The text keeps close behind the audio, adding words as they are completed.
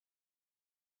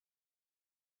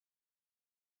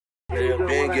Yeah,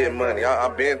 been getting money.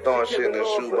 I've been throwing shit in the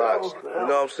shoebox. You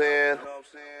know what I'm saying?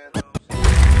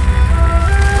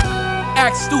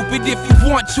 Act stupid if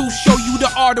you want to. Show you the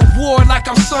art of war like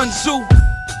I'm Sun Tzu.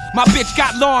 My bitch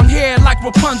got long hair like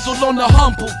Rapunzel on the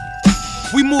humble.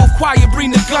 We move quiet,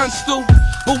 bring the guns through.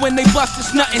 But when they bust,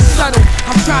 it's nothing subtle.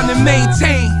 I'm trying to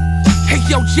maintain. Hey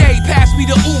yo, Jay, pass me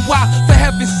the ooh-wah, for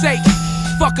heaven's sake.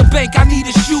 Fuck a bank, I need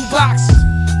a shoebox.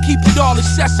 Keep it all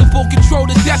accessible, control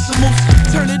the decimals.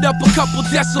 Turn it up a couple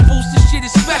decibels, this shit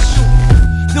is special.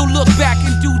 They'll look back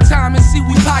in due time and see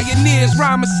we pioneers,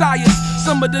 rhyme messiahs,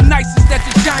 some of the nicest that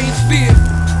the giants fear.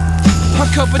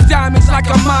 Uncover diamonds like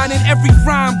I'm mining, every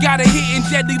rhyme got a hidden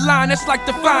deadly line, that's like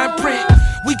the fine print.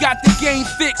 We got the game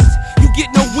fixed, you get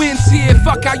no wins here,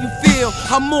 fuck how you feel.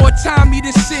 I'm more timey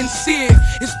than sincere,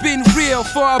 it's been real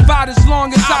for about as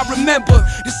long as I remember.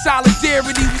 The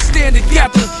solidarity, we stand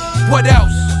together. What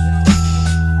else?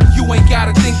 You ain't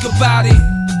gotta think about it.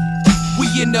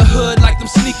 We in the hood like them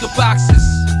sneaker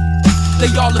boxes. They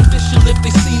all official if they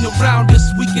seen around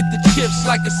us. We get the chips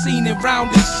like a scene around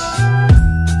us.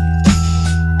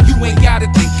 You ain't gotta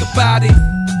think about it.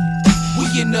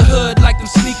 We in the hood like them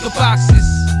sneaker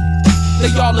boxes. They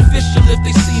all official if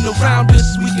they seen around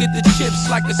us. We get the chips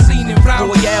like a scene around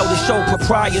us. Royale, the show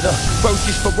proprietor.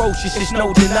 Ferocious, ferocious, there's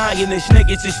no denying this.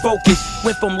 Niggas is focused.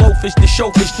 Went from loafers to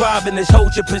chauffeurs, driving this,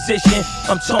 hold your position.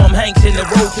 I'm Tom Hanks in the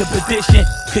road to perdition.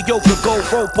 Kyoka gold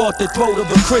rope off the throat of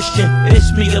a Christian.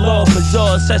 It's me, Allah,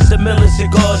 Bazaar, sets the million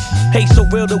cigars. Hate so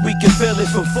real that we can feel it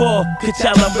from far. Could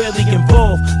tell I'm really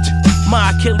involved.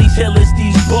 My Achilles heel is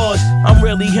these bars. I'm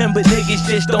really him, but niggas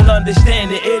just don't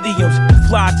understand the idioms.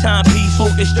 Fly timepiece,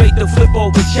 orchestrate the flip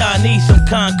over Chinese, some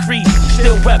concrete.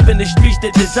 Still reppin' the streets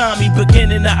that design me,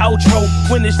 beginning the outro.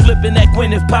 When it's flipping that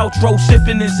Gwyneth Paltrow,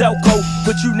 sipping the Zelko.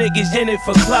 But you niggas in it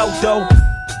for clout though.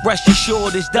 Rest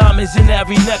assured, there's diamonds in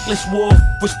every necklace war.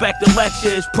 Respect the lecture,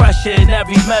 is pressure in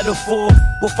every metaphor.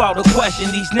 Without a question,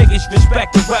 these niggas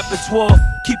respect the repertoire.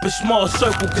 Keep a small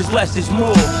circle, cause less is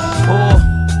more.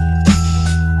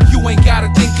 You ain't gotta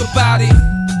think about it.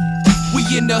 We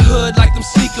in the hood like them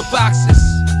sneaker boxes.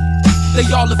 They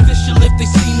all official if they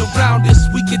seen around us.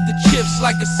 We get the chips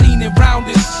like a scene around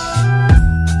us.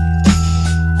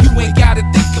 You ain't gotta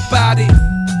think about it.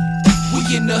 We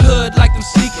in the hood like them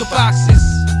sneaker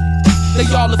boxes. They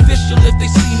all official if they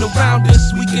seen around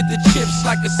us. We get the chips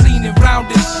like a scene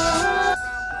around us.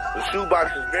 The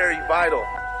shoebox is very vital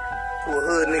to a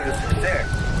hood nigga's success.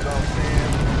 You know what I'm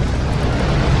saying?